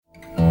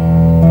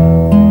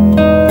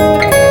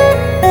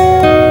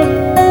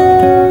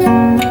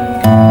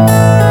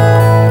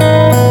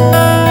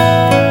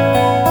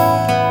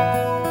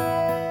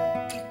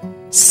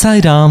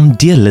Sai Ram,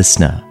 dear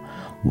listener.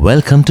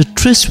 Welcome to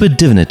Tryst with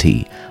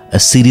Divinity, a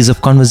series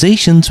of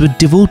conversations with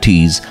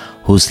devotees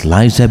whose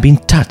lives have been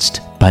touched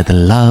by the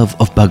love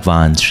of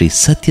Bhagwan Sri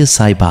Satya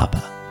Sai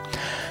Baba.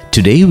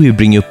 Today we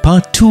bring you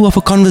part 2 of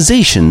a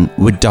conversation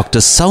with Dr.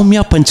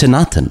 Soumya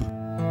Panchanathan.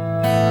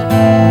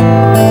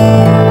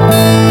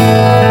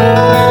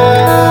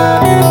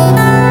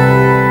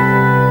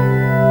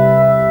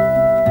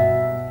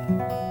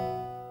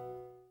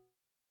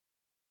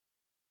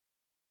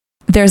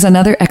 There's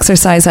another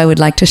exercise I would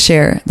like to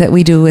share that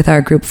we do with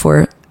our group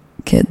 4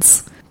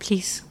 kids.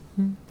 Please.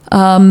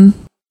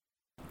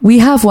 We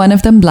have one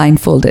of them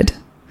blindfolded.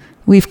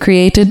 We've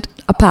created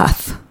a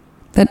path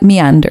that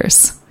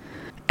meanders.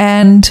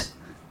 And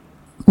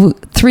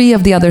 3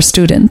 of the other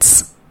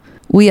students,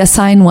 we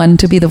assign one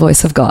to be the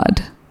voice of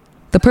God.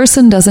 The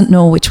person doesn't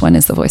know which one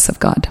is the voice of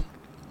God.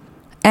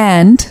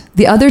 And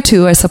the other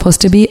 2 are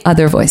supposed to be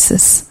other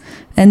voices.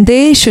 And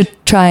they should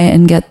try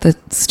and get the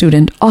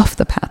student off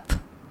the path.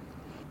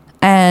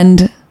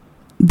 And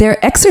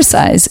their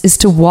exercise is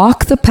to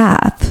walk the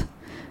path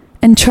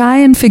and try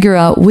and figure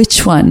out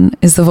which one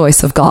is the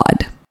voice of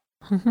God.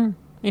 Mm-hmm.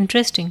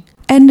 Interesting.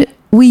 And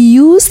we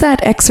use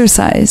that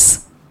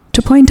exercise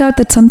to point out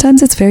that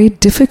sometimes it's very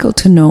difficult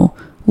to know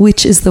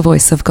which is the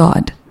voice of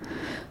God.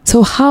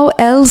 So how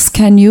else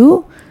can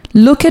you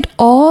look at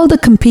all the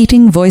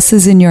competing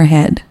voices in your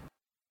head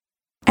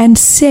and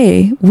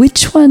say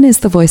which one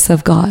is the voice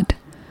of God?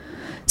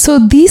 So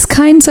these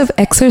kinds of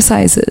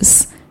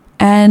exercises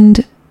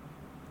and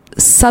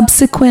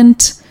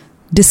subsequent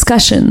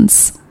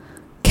discussions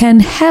can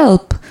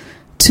help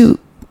to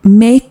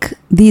make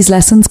these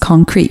lessons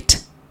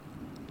concrete.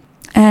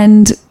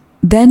 And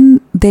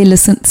then they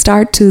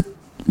start to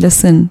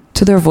listen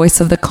to their voice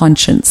of the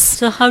conscience.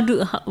 So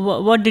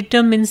what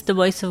determines the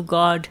voice of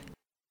God?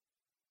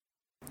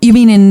 You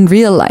mean in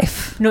real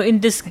life? No,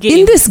 in this game.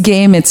 In this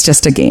game, it's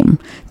just a game.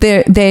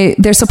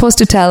 They're supposed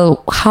to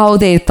tell how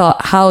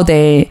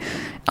they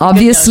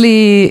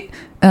obviously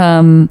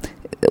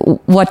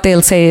what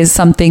they'll say is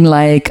something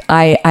like,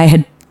 I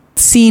had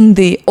seen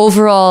the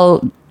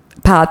overall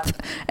path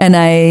and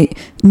I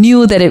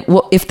knew that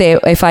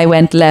if I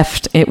went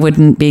left, it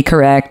wouldn't be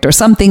correct, or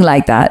something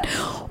like that.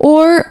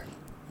 Or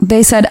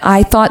they said,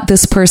 I thought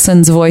this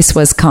person's voice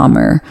was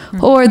calmer.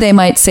 Mm-hmm. Or they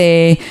might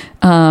say,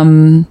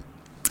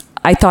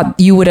 I thought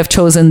you would have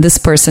chosen this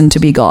person to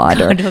be God.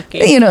 Or,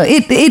 okay.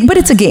 But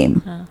it's a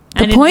game.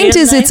 The point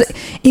is, life? It's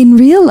in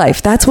real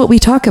life. That's what we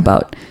talk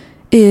about,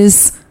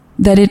 is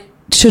that it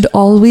should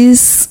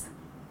always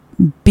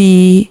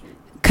be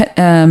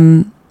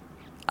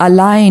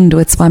aligned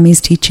with Swami's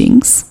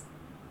teachings,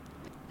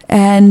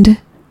 and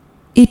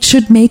it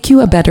should make you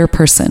a better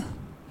person.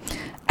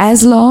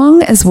 As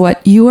long as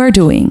what you are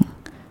doing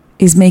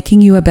is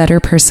making you a better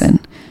person,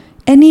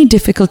 any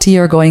difficulty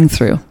you're going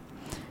through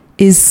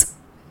is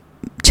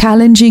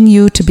challenging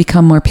you to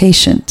become more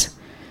patient,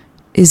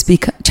 is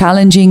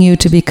challenging you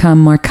to become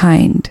more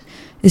kind,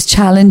 is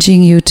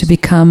challenging you to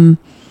become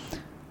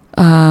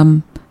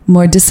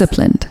more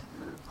disciplined,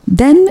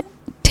 then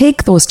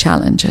take those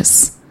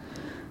challenges.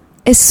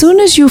 As soon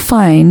as you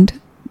find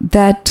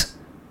that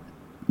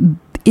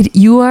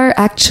you are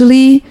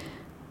actually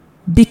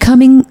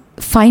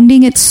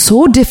finding it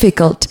so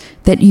difficult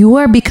that you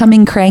are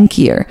becoming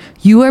crankier,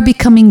 you are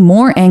becoming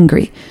more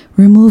angry,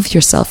 remove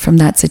yourself from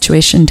that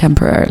situation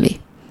temporarily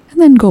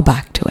and then go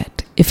back to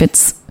it. If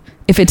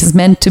it is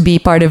meant to be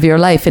part of your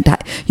life,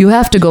 you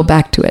have to go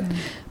back to it.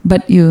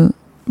 But you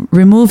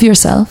remove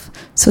yourself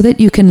so that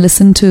you can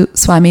listen to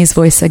Swami's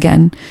voice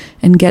again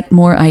and get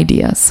more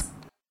ideas.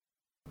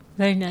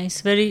 Very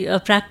nice. Very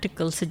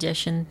practical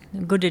suggestion.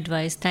 Good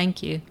advice.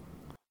 Thank you.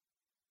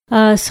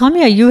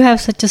 Soumya, you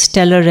have such a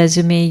stellar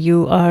resume.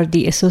 You are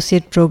the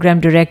Associate Program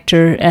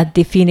Director at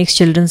the Phoenix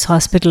Children's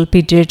Hospital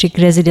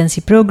Pediatric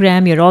Residency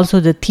Program. You're also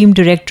the Theme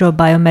Director of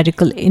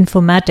Biomedical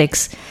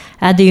Informatics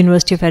at the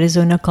University of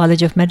Arizona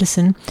College of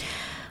Medicine.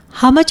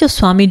 How much of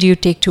Swami do you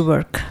take to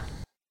work?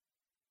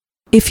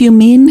 If you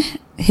mean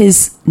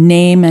his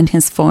name and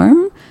his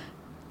form,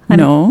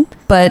 no.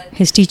 But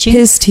his teaching?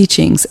 His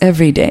teachings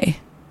every day.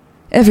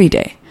 Every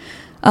day.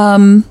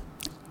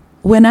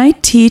 When I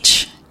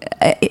teach,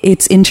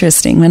 it's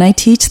interesting. When I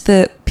teach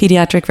the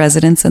pediatric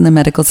residents and the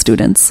medical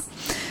students,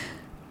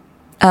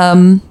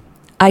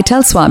 I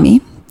tell Swami,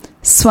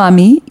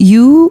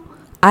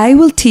 I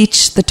will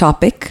teach the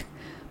topic,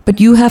 but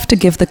you have to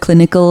give the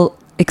clinical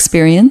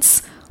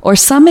experience or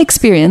some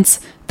experience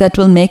that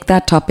will make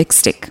that topic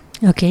stick.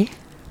 Okay.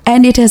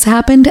 And it has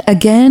happened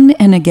again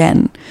and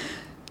again,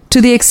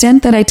 to the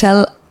extent that I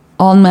tell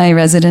all my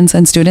residents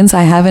and students,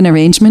 I have an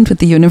arrangement with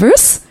the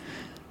universe.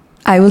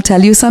 I will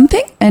tell you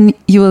something and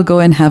you will go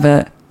and have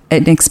an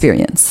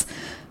experience.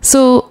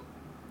 So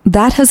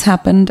that has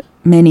happened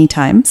many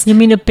times. You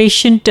mean a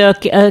patient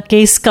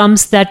case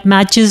comes that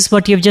matches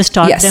what you've just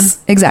taught them?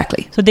 Yes,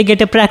 exactly. So they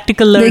get a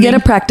practical learning? They get a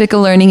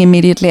practical learning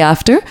immediately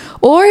after,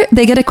 or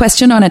they get a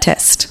question on a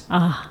test.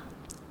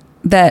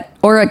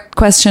 Or a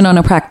question on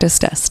a practice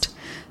test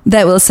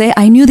that will say,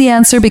 I knew the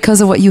answer because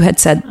of what you had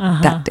said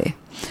that day.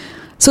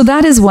 So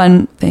that is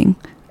one thing.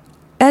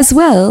 As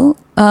well,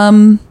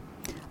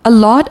 a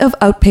lot of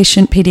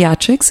outpatient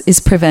pediatrics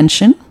is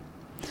prevention.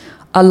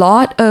 A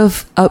lot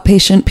of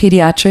outpatient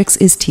pediatrics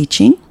is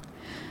teaching.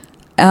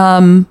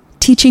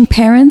 Teaching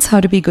parents how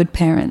to be good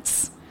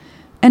parents.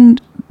 And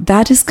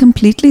that is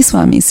completely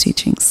Swami's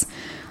teachings.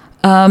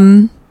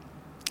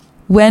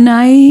 When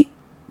I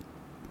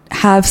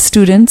have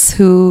students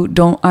who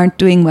aren't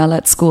doing well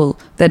at school,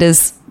 that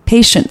is,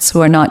 patients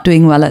who are not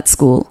doing well at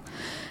school,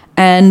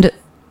 and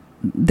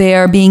they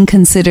are being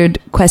considered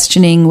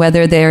questioning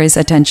whether there is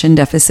attention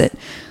deficit,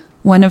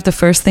 one of the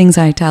first things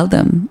I tell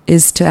them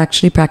is to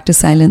actually practice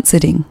silent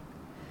sitting.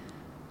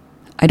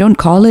 I don't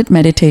call it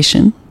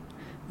meditation,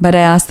 but I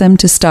ask them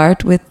to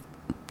start with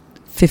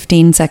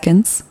 15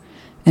 seconds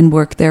and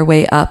work their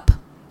way up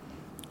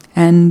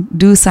and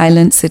do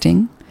silent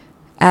sitting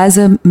as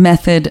a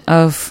method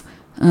of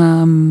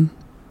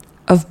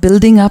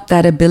building up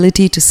that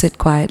ability to sit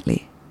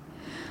quietly.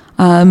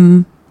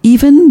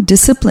 Even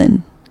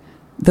discipline,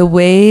 the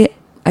way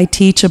I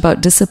teach about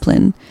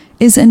discipline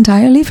is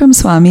entirely from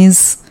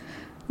Swami's,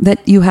 that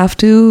it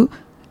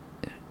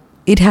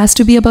has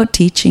to be about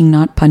teaching,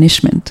 not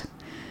punishment.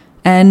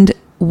 And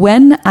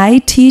when I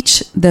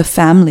teach the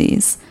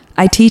families,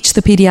 I teach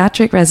the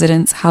pediatric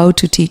residents how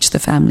to teach the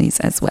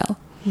families as well.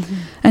 Mm-hmm.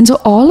 And so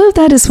all of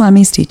that is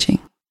Swami's teaching.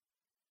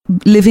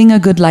 Living a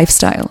good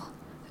lifestyle,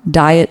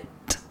 diet,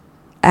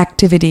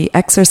 activity,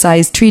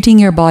 exercise, treating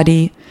your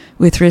body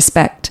with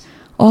respect.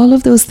 All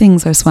of those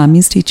things are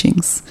Swami's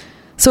teachings.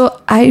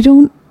 So I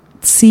don't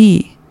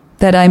see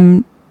that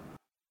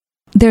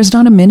there's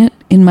not a minute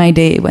in my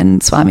day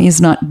when Swami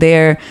is not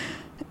there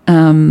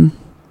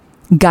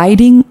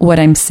guiding what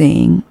I'm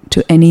saying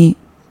to any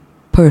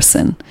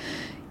person.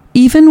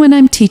 Even when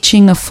I'm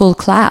teaching a full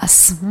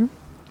class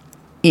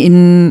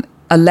in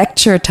a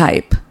lecture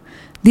type,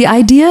 the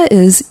idea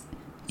is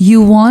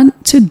you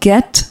want to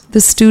get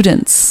the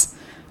students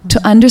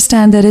to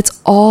understand that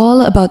it's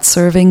all about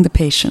serving the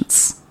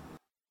patients.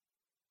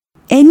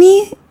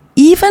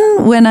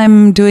 Even when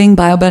I'm doing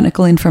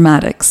biomedical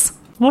informatics.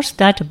 What's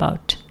that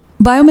about?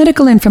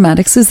 Biomedical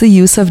informatics is the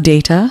use of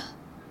data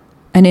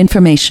and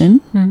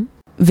information,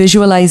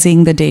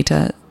 visualizing the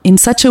data in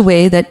such a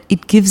way that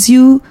it gives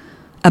you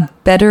a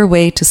better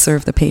way to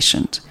serve the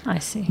patient. I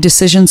see.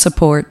 Decision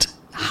support,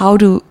 how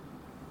to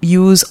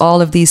use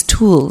all of these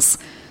tools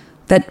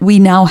that we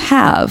now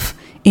have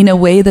in a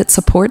way that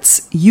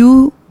supports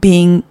you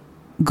being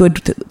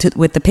good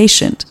with the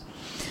patient.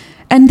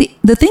 And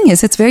the thing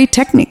is, it's very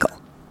technical.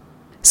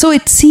 So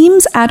it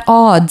seems at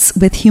odds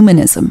with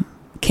humanism,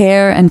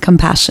 care and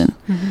compassion.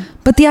 Mm-hmm.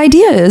 But the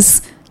idea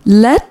is,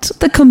 let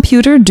the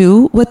computer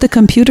do what the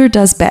computer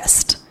does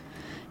best,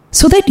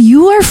 so that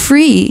you are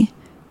free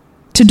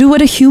to do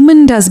what a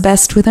human does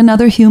best with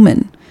another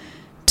human,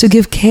 to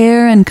give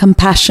care and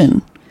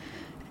compassion,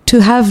 to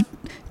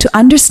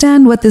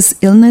understand what this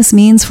illness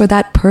means for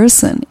that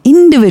person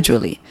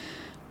individually,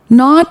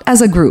 not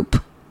as a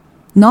group,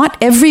 not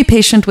every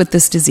patient with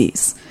this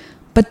disease,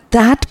 but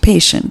that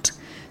patient.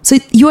 So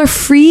you are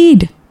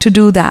freed to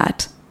do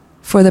that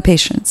for the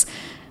patients.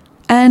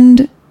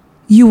 And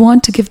you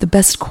want to give the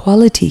best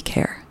quality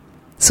care.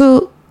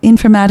 So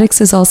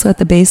informatics is also at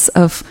the base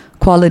of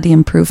quality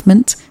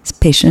improvement,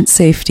 patient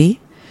safety.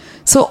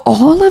 So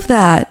all of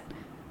that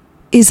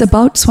is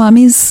about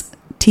Swami's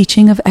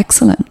teaching of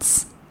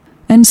excellence.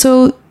 And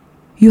so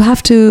you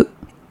have to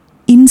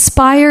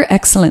inspire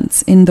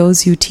excellence in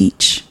those you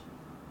teach.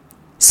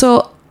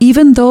 So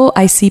even though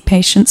I see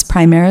patients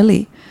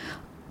primarily,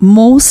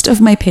 most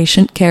of my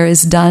patient care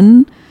is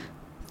done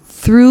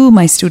through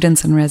my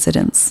students and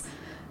residents.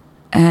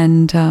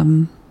 And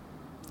I'm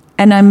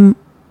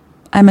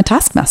a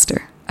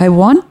taskmaster. I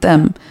want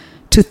them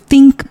to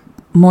think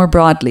more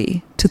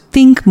broadly, to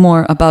think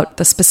more about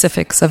the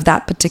specifics of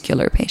that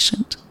particular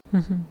patient.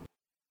 Mm-hmm.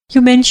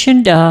 You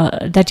mentioned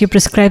that you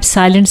prescribe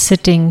silent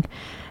sitting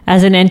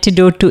as an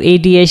antidote to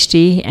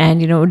ADHD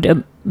and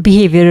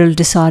behavioral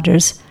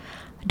disorders.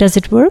 Does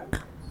it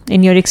work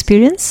in your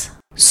experience?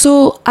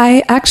 So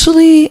I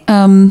actually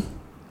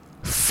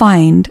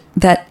find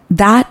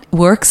that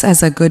works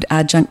as a good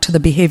adjunct to the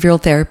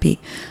behavioral therapy.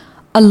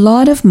 A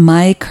lot of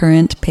my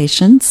current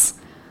patients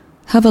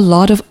have a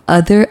lot of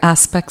other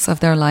aspects of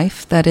their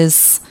life that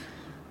is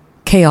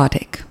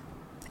chaotic.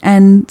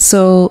 And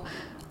so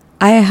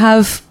I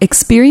have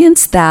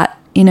experienced that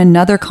in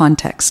another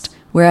context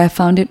where I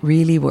found it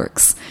really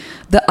works.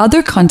 The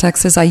other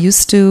context is I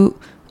used to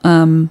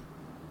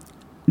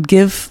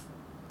give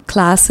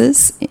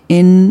classes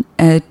in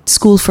a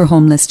school for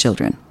homeless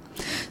children.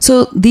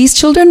 So these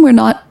children were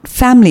not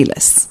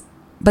familyless,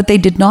 but they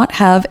did not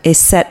have a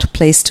set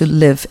place to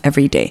live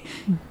every day.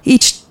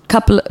 Each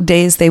couple of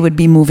days they would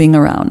be moving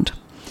around.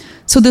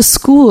 So the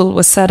school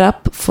was set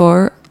up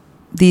for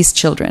these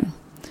children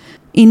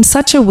in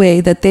such a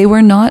way that they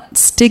were not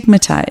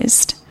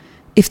stigmatized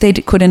if they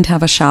couldn't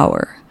have a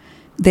shower.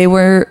 They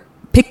were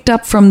picked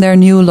up from their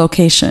new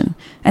location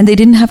and they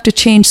didn't have to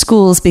change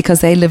schools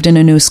because they lived in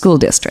a new school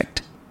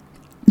district.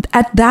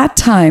 At that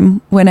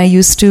time, when I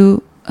used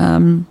to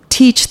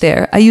teach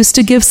there. I used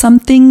to give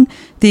something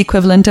the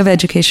equivalent of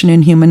education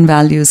in human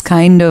values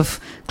kind of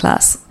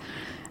class.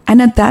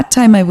 And at that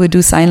time, I would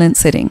do silent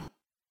sitting.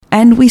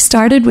 And we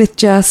started with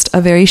just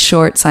a very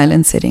short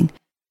silent sitting.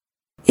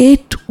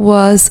 It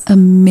was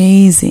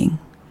amazing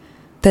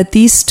that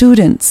these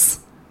students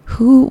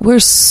who were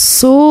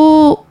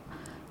so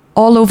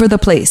all over the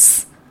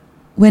place,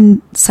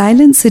 when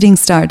silent sitting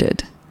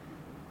started,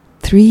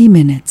 3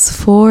 minutes,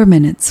 4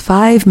 minutes,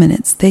 5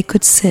 minutes, they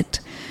could sit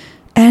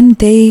and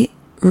they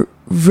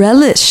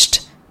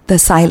relished the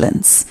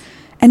silence.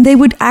 And they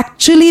would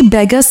actually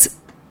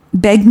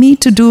beg me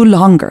to do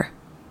longer.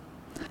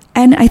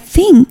 And I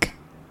think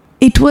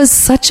it was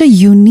such a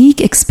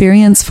unique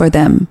experience for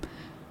them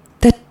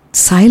that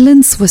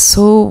silence was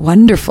so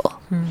wonderful.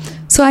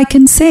 So I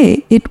can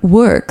say it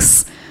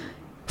works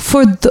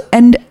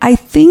and I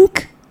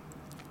think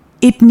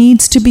it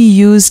needs to be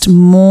used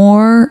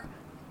more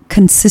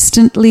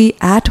consistently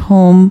at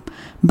home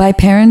by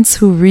parents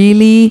who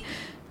really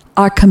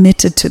are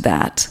committed to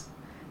that.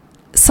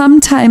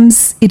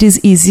 Sometimes it is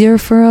easier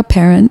for a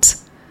parent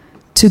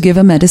to give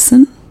a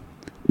medicine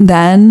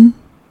than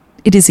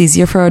it is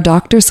easier for a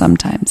doctor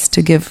sometimes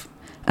to give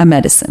a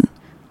medicine.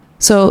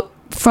 So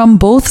from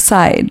both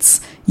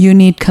sides, you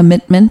need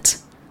commitment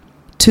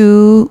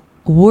to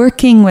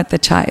working with the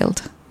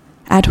child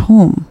at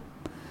home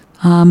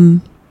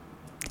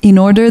in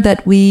order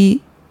that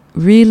we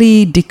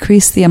really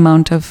decrease the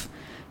amount of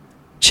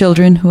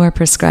children who are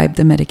prescribed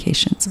the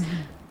medications. Mm-hmm.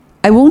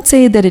 I won't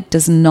say that it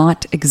does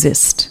not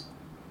exist,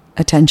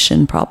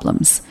 attention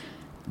problems,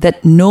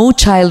 that no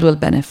child will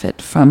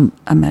benefit from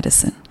a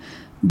medicine.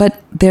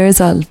 But there is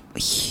a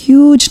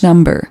huge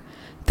number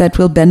that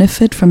will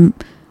benefit from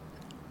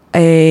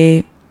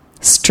a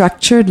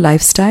structured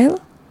lifestyle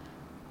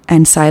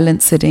and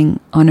silent sitting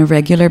on a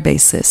regular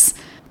basis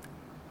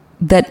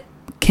that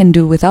can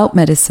do without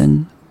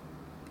medicine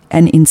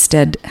and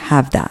instead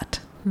have that.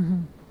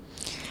 Mm-hmm.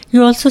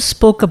 You also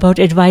spoke about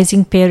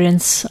advising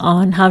parents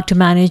on how to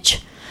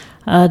manage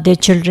their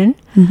children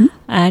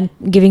and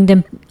giving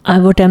them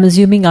what I'm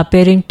assuming are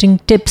parenting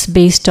tips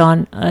based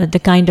on the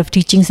kind of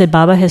teachings that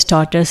Baba has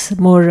taught us,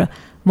 more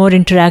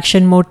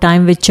interaction, more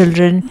time with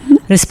children,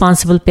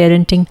 responsible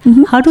parenting.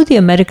 How do the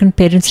American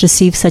parents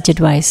receive such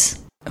advice?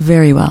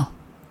 Very well.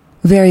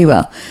 Very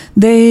well.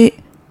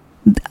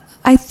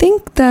 I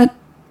think that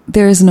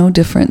there is no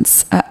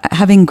difference.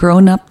 Having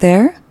grown up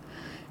there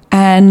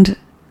and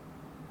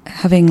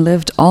having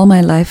lived all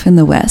my life in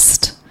the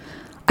West,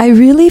 I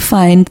really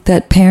find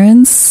that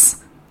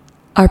parents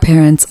are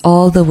parents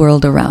all the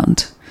world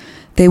around.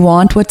 They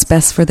want what's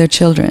best for their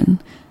children.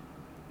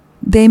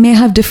 They may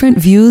have different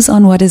views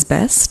on what is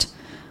best,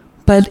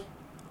 but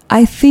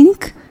I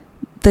think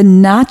the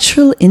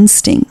natural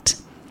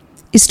instinct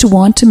is to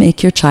want to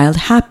make your child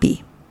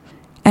happy.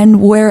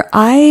 And where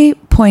I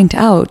point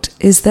out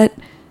is that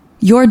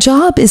your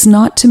job is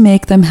not to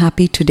make them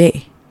happy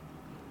today.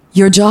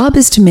 Your job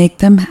is to make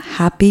them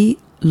happy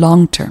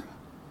long term.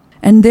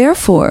 And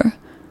therefore,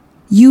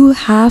 you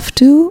have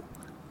to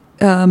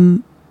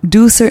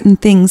do certain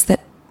things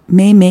that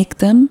may make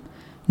them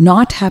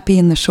not happy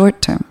in the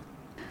short term.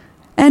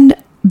 And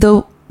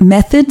the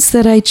methods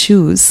that I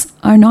choose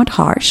are not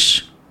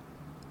harsh.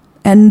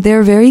 And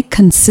they're very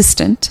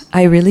consistent.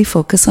 I really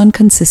focus on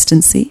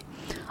consistency.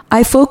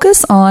 I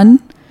focus on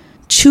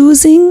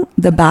choosing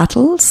the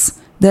battles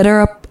that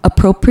are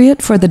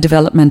appropriate for the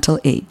developmental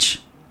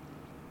age.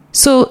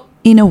 So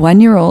in a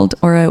 1-year-old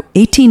or a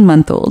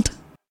 18-month-old,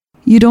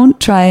 you don't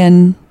try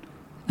and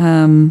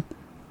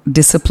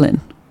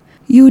discipline.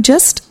 You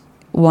just,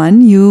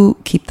 you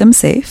keep them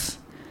safe.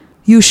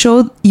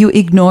 You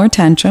ignore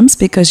tantrums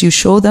because you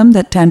show them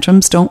that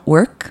tantrums don't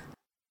work.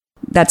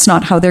 That's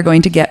not how they're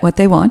going to get what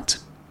they want.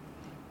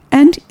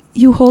 And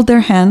you hold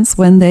their hands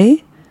when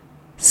they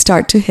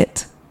start to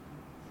hit.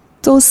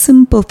 Those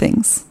simple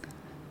things.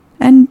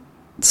 And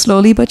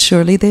slowly but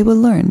surely they will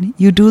learn.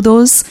 You do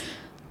those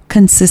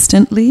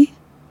consistently,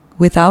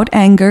 without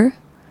anger,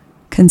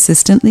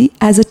 consistently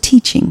as a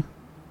teaching.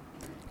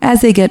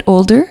 As they get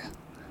older,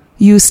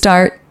 you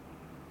start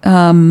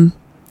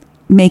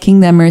making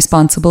them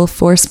responsible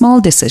for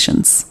small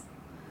decisions.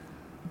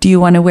 Do you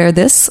want to wear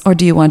this or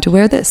do you want to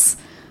wear this?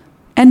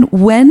 And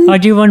when... Or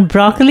do you want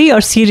broccoli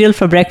or cereal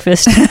for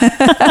breakfast?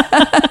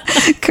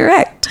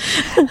 Correct.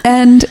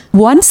 And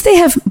once they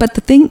have... But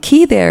the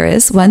key there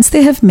is, once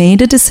they have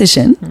made a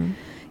decision,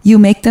 you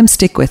make them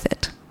stick with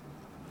it.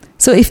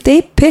 So if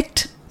they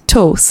picked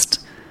toast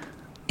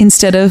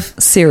instead of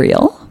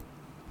cereal,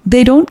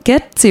 they don't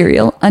get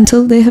cereal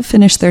until they have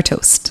finished their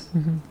toast.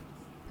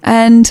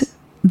 And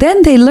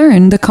then they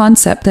learn the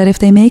concept that if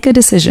they make a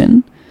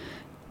decision,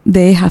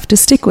 they have to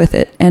stick with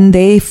it. And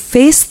they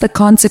face the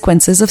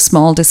consequences of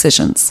small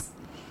decisions.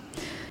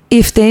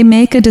 If they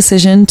make a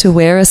decision to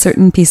wear a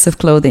certain piece of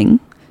clothing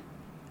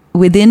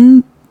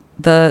within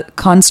the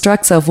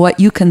constructs of what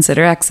you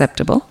consider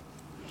acceptable,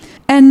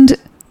 and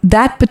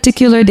that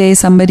particular day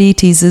somebody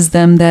teases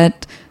them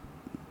that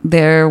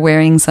they're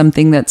wearing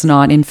something that's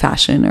not in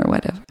fashion or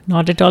whatever.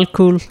 Not at all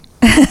cool.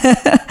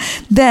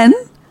 Then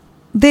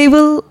they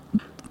will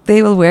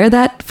they will wear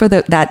that for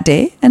that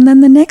day, and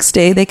then the next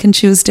day they can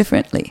choose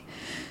differently.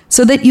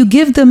 So that you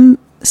give them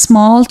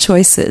small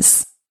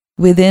choices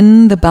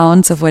within the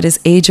bounds of what is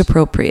age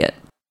appropriate.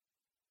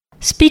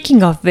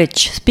 Speaking of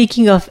which,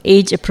 speaking of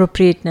age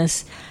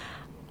appropriateness,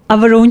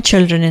 our own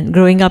children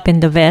growing up in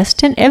the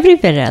West and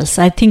everywhere else,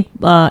 I think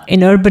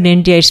in urban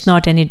India it's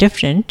not any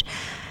different.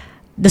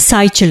 The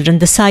Sai children,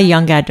 the Sai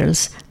young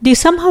adults, they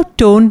somehow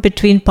tone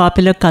between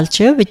popular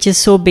culture, which is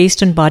so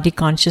based on body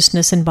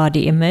consciousness and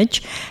body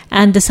image,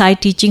 and the Sai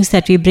teachings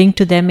that we bring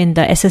to them in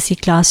the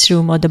SSC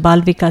classroom or the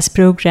Bal Vikas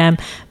program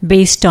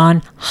based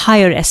on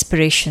higher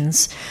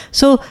aspirations.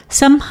 So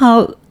somehow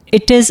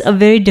it is a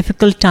very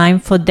difficult time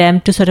for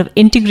them to sort of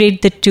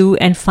integrate the two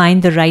and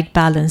find the right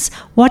balance.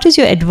 What is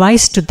your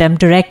advice to them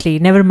directly,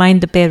 never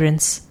mind the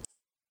parents?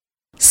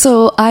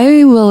 So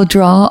I will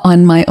draw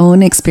on my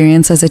own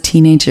experience as a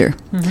teenager.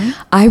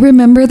 I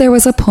remember there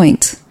was a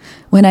point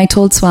when I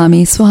told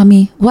Swami,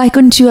 why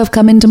couldn't you have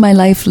come into my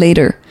life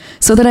later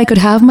so that I could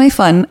have my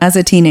fun as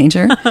a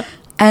teenager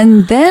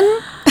and then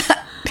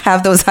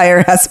have those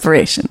higher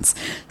aspirations?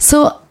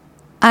 So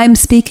I'm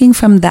speaking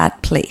from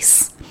that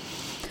place.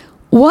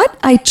 What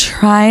I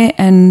try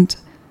and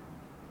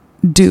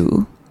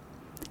do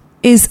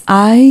is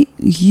I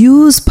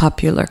use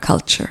popular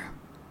culture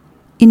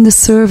in the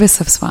service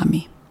of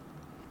Swami.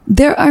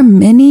 There are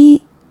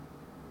many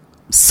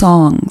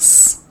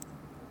songs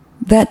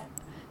that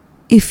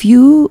if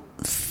you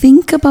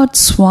think about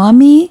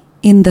Swami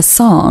in the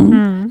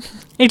song,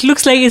 it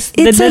looks like it's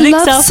a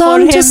love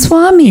song to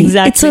Swami.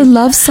 Exactly. It's a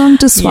love song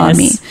to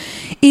Swami. Yes.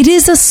 It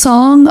is a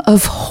song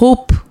of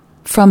hope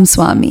from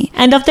Swami.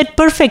 And of that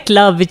perfect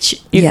love,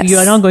 which you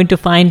are not going to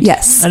find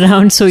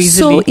around so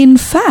easily. So in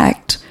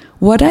fact,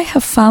 what I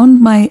have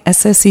found my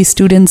SSC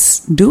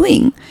students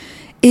doing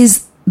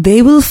is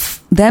they will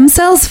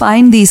themselves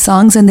find these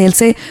songs and they'll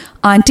say,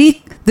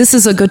 Auntie, this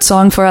is a good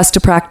song for us to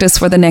practice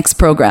for the next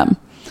program.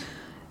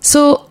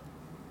 So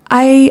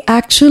I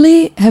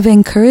actually have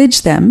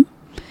encouraged them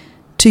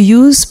to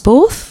use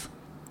both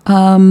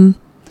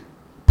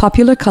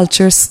popular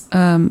cultures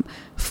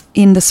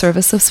in the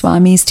service of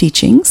Swami's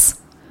teachings.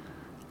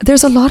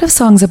 There's a lot of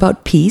songs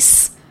about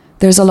peace.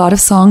 There's a lot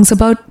of songs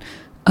about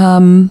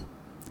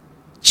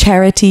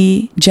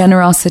charity,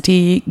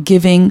 generosity,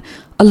 giving.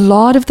 A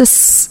lot of the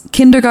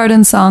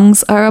kindergarten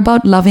songs are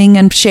about loving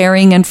and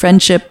sharing and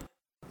friendship.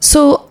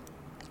 So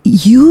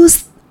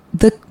use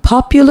the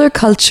popular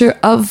culture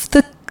of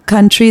the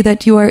country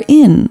that you are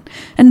in.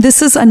 And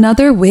this is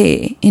another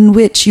way in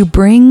which you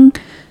bring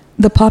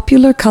the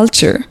popular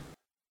culture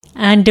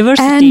and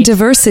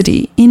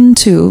diversity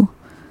into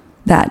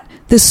that.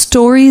 The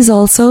stories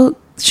also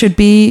should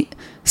be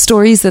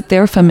stories that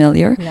they're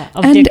familiar.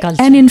 Of their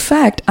culture. And in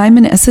fact, I'm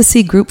an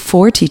SSC Group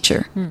 4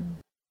 teacher.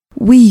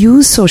 We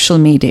use social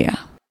media.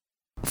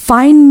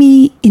 Find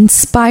me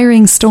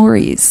inspiring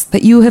stories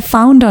that you have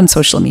found on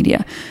social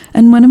media.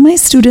 And one of my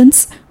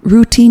students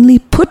routinely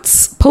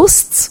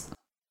posts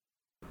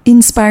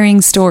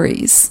inspiring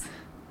stories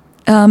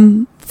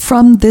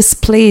from this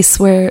place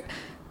where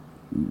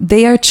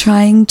they are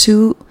trying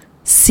to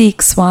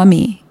seek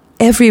Swami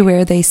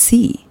everywhere they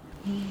see.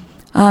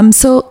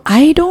 So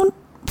I don't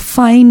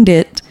find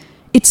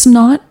it's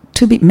not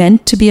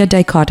meant to be a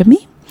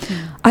dichotomy.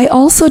 I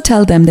also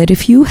tell them that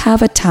if you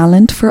have a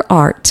talent for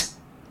art,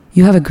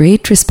 you have a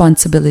great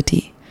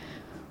responsibility,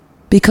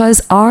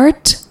 because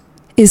art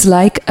is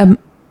like a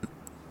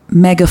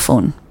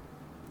megaphone.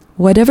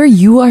 Whatever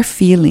you are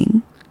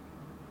feeling,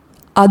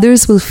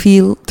 others will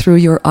feel through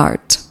your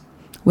art,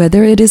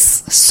 whether it is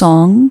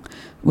song,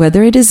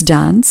 whether it is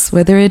dance,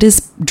 whether it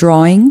is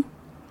drawing,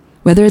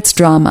 whether it's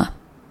drama.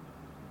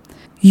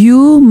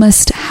 You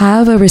must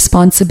have a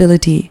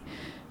responsibility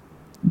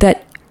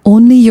that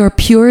only your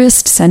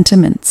purest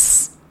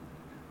sentiments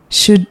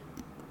should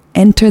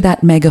enter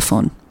that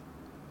megaphone.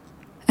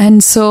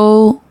 And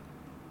so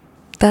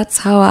that's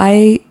how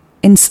I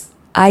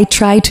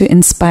try to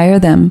inspire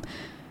them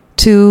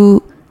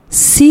to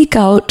seek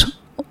out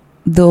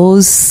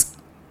those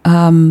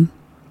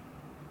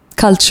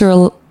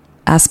cultural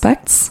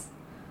aspects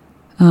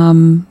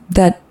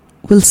that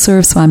will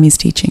serve Swami's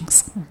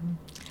teachings.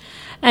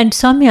 And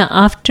Soumya,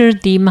 after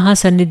the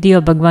Mahasannidhi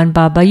of Bhagwan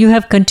Baba, you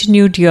have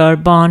continued your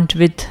bond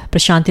with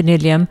Prasanthi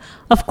Nilayam.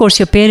 Of course,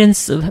 your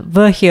parents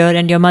were here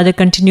and your mother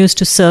continues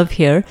to serve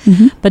here.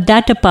 But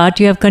that apart,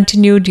 you have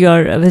continued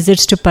your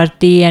visits to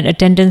Parthi and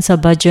attendance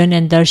of bhajan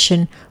and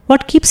darshan.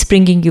 What keeps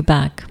bringing you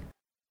back?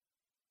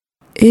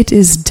 It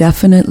is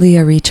definitely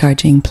a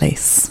recharging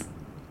place.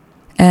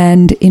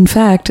 And in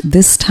fact,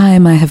 this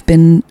time I have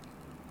been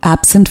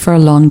absent for a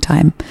long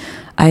time.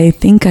 I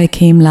think I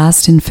came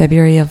last in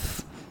February of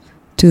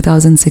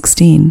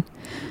 2016,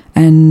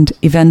 and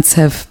events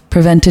have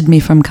prevented me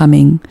from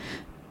coming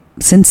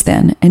since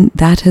then, and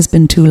that has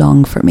been too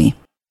long for me.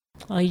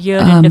 A year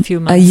and a few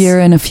months. A year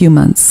and a few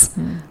months.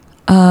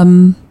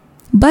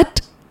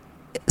 But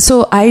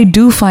so I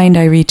do find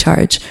I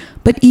recharge.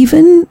 But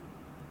even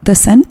the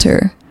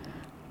center,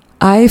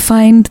 I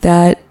find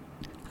that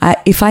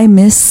if I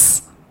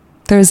miss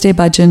Thursday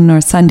bhajan or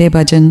Sunday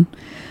bhajan,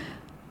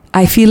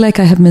 I feel like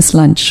I have missed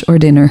lunch or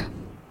dinner.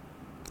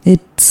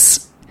 It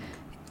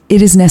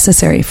is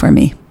necessary for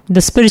me.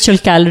 The spiritual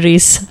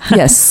calories.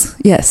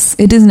 Yes,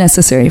 it is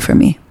necessary for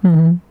me.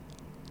 Mm-hmm.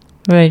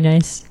 Very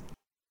nice.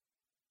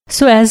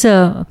 So as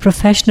a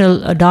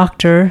professional, a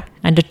doctor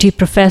and a tea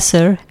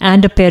professor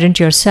and a parent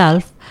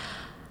yourself,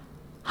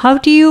 how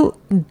do you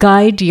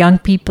guide young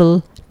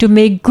people to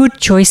make good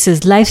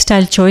choices,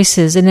 lifestyle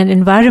choices in an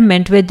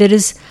environment where there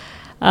is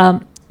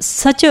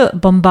such a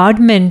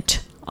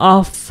bombardment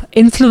of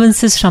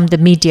influences from the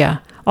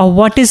media, or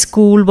what is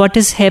cool, what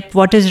is hip,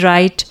 what is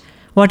right,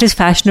 what is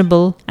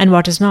fashionable, and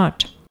what is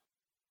not?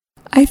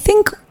 I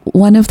think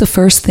one of the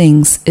first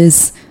things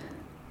is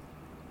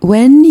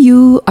when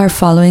you are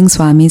following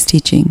Swami's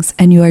teachings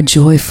and you are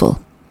joyful.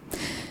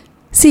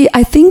 See,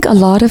 I think a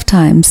lot of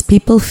times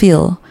people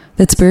feel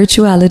that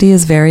spirituality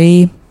is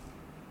very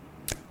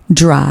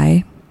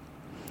dry.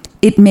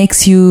 It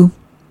makes you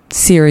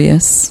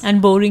serious.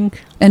 And boring.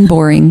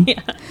 Yeah.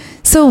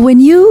 So when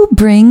you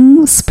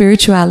bring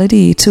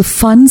spirituality to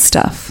fun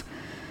stuff,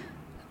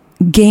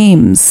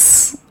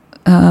 games,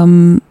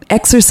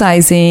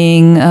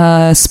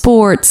 exercising,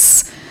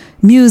 sports,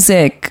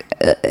 music,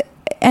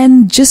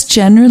 and just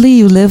generally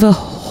you live a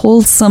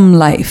wholesome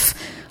life,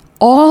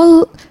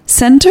 all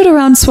centered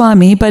around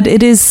Swami, but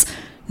it is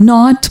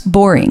not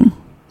boring,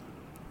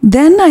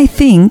 then I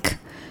think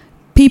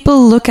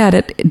people look at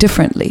it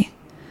differently.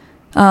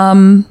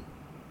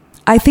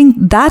 I think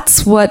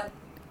that's what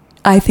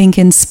I think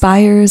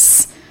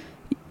inspires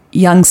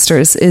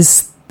youngsters,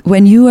 is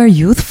when you are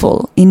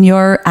youthful in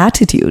your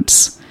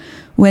attitudes,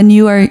 when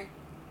you are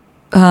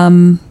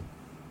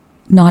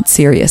not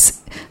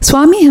serious.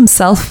 Swami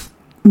himself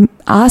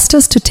asked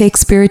us to take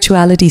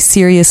spirituality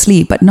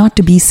seriously, but not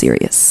to be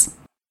serious.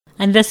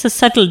 And that's a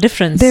subtle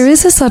difference. There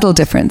is a subtle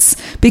difference,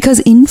 because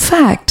in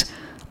fact,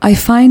 I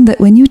find that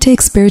when you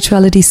take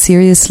spirituality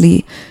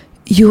seriously,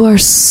 you are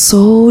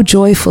so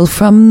joyful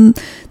from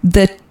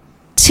the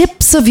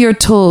tips of your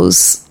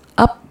toes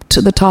up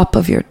to the top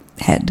of your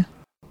head.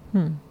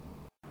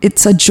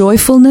 It's a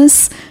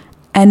joyfulness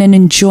and an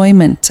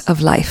enjoyment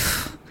of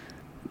life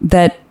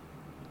that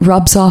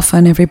rubs off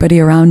on everybody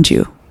around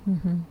you.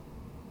 Mm-hmm.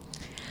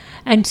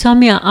 And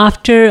Soumya,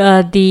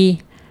 after the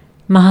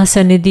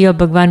Mahasanidhi of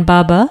Bhagwan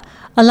Baba,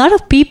 a lot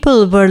of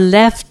people were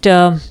left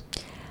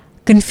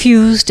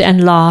confused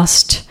and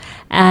lost,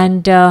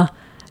 and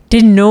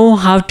didn't know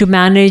how to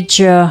manage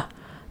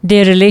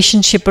their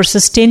relationship or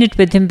sustain it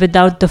with him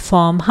without the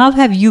form. How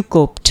have you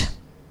coped?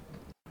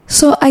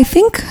 So I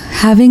think,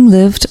 having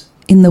lived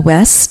in the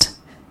West,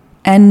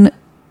 and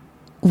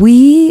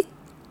we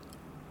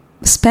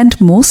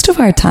spent most of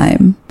our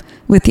time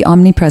with the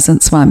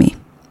omnipresent Swami.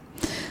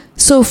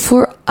 So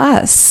for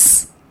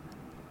us,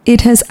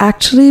 it has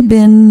actually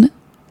been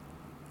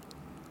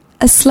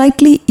a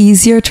slightly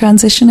easier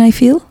transition, I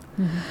feel.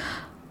 Mm-hmm.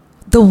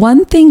 The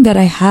one thing that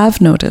I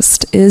have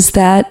noticed is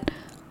that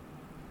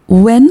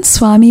when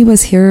Swami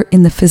was here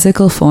in the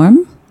physical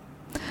form,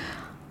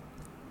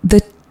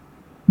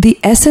 the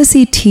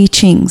SSE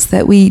teachings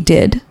that we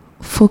did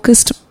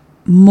focused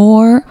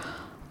more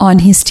on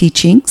his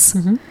teachings.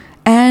 Mm-hmm.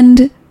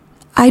 And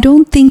I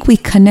don't think we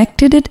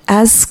connected it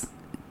as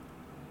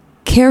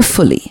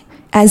carefully,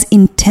 as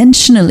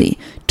intentionally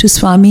to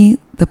Swami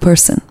the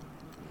person.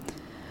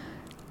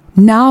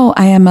 Now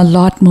I am a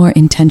lot more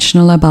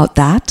intentional about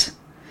that.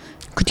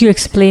 Could you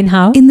explain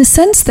how? In the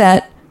sense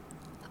that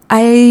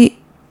I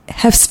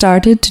have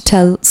started to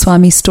tell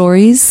Swami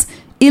stories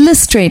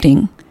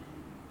illustrating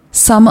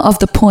some of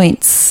the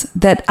points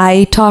that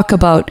I talk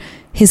about,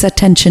 his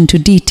attention to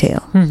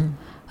detail.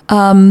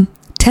 Mm-hmm.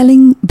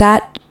 Telling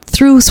that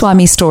through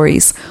Swami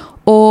stories,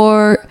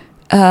 or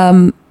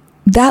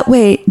that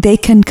way they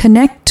can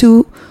connect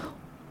to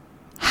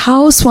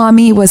how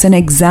Swami was an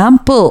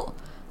example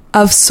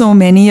of so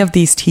many of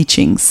these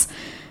teachings.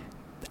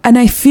 And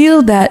I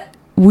feel that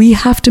we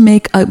have to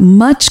make a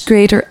much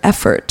greater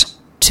effort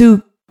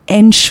to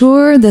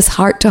ensure this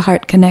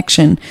heart-to-heart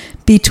connection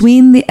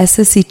between the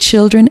SSE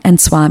children and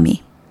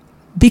Swami.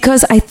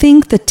 Because I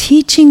think the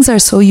teachings are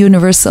so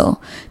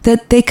universal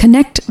that they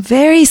connect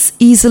very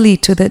easily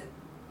to the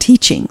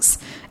teachings.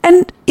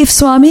 And if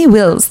Swami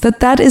wills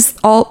that is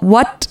all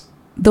what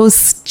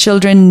those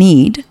children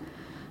need,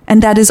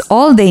 and that is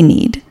all they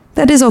need,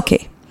 that is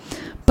okay.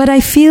 But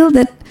I feel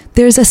that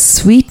there's a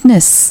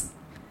sweetness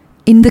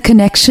in the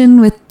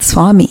connection with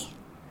Swami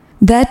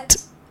that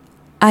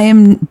I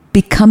am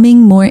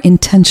becoming more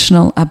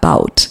intentional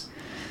about,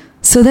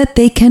 so that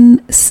they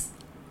can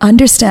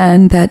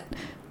understand that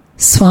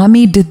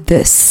Swami did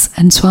this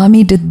and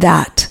Swami did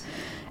that.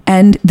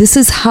 And this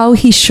is how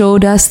he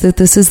showed us that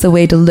this is the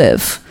way to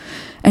live.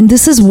 And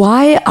this is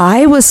why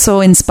I was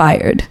so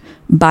inspired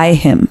by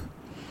him,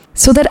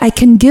 so that I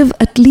can give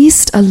at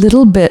least a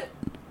little bit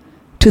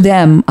to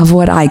them of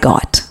what I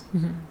got.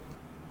 Mm-hmm.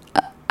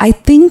 I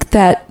think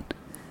that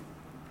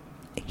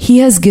he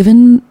has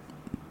given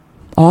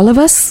all of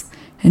us,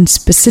 and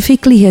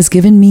specifically he has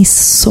given me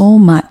so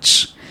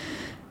much,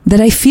 that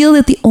I feel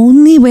that the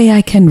only way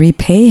I can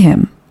repay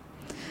him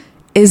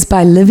is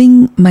by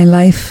living my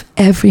life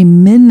every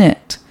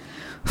minute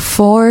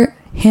for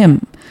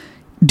Him,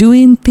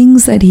 doing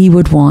things that He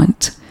would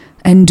want,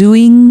 and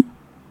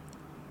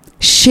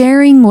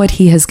sharing what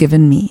He has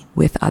given me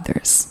with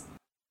others.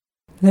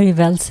 Very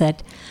well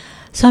said.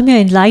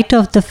 Soumya, in light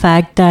of the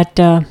fact that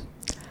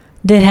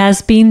there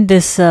has been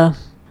this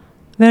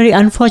very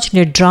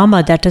unfortunate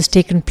drama that has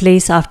taken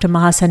place after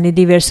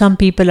Mahasannidhi, where some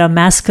people are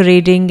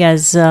masquerading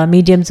as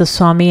mediums of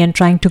Swami and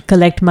trying to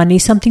collect money,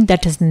 something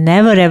that has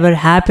never ever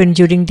happened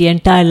during the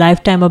entire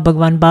lifetime of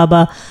Bhagwan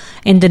Baba,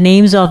 in the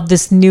names of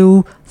this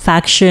new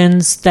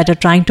factions that are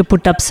trying to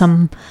put up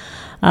some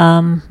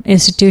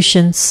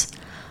institutions.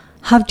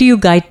 How do you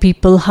guide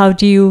people? How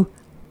do you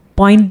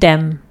point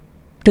them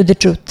to the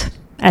truth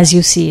as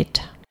you see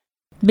it?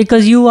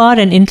 Because you are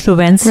an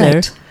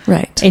influencer.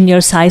 Right. In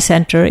your Sai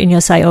center, in your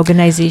Sai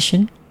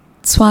organization.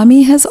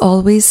 Swami has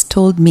always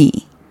told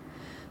me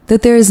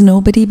that there is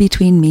nobody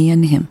between me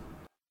and Him.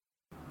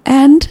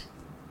 And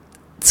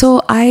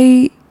so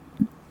I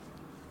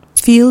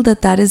feel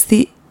that is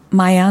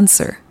my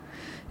answer,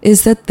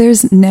 is that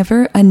there's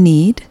never a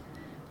need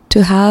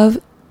to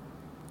have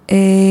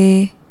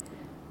a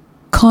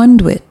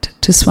conduit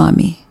to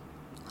Swami.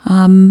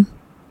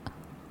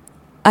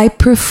 I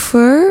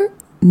prefer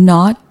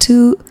not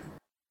to.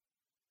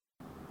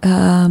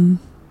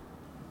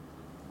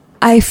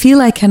 I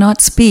feel I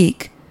cannot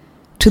speak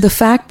to the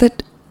fact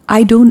that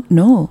I don't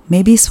know.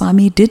 Maybe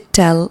Swami did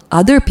tell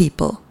other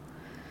people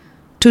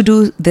to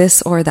do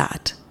this or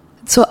that.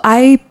 So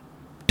I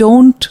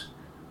don't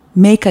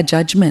make a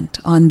judgment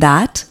on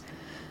that.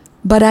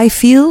 But I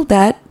feel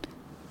that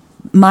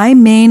my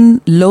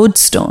main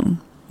lodestone,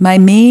 my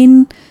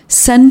main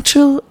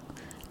central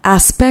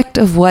aspect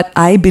of what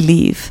I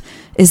believe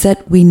is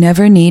that we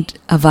never need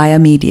a via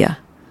media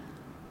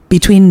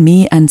between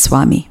me and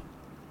Swami.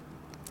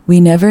 We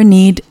never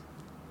need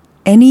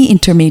any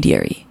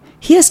intermediary.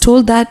 He has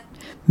told that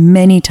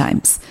many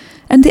times.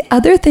 And the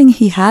other thing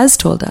He has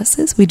told us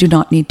is we do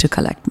not need to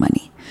collect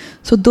money.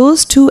 So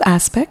those two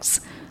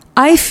aspects,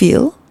 I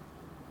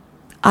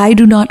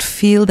do not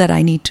feel that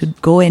I need to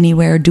go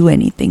anywhere or do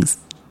anything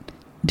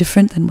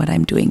different than what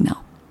I'm doing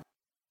now.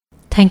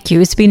 Thank you.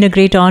 It's been a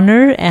great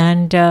honor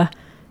and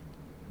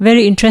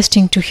very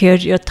interesting to hear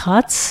your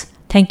thoughts.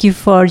 Thank you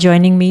for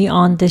joining me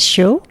on this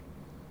show.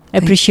 I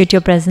appreciate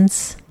your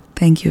presence.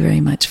 Thank you very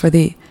much for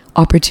the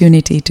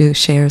opportunity to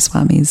share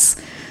Swami's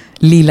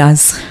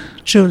Leelas.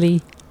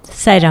 Truly.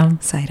 Sai Ram.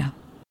 Sai Ram.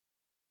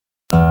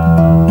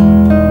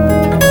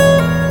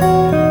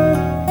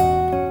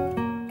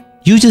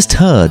 You just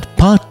heard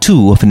part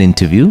 2 of an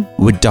interview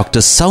with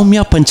Dr.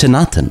 Soumya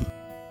Panchanathan.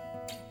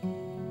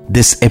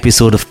 This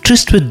episode of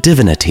Tryst with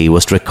Divinity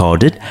was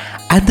recorded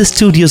at the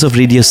studios of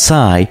Radio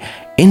Sai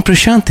in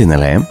Prashanthi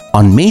Nilayam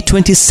on May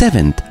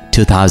 27th,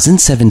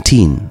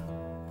 2017.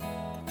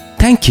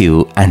 Thank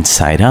you and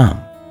Sai Ram.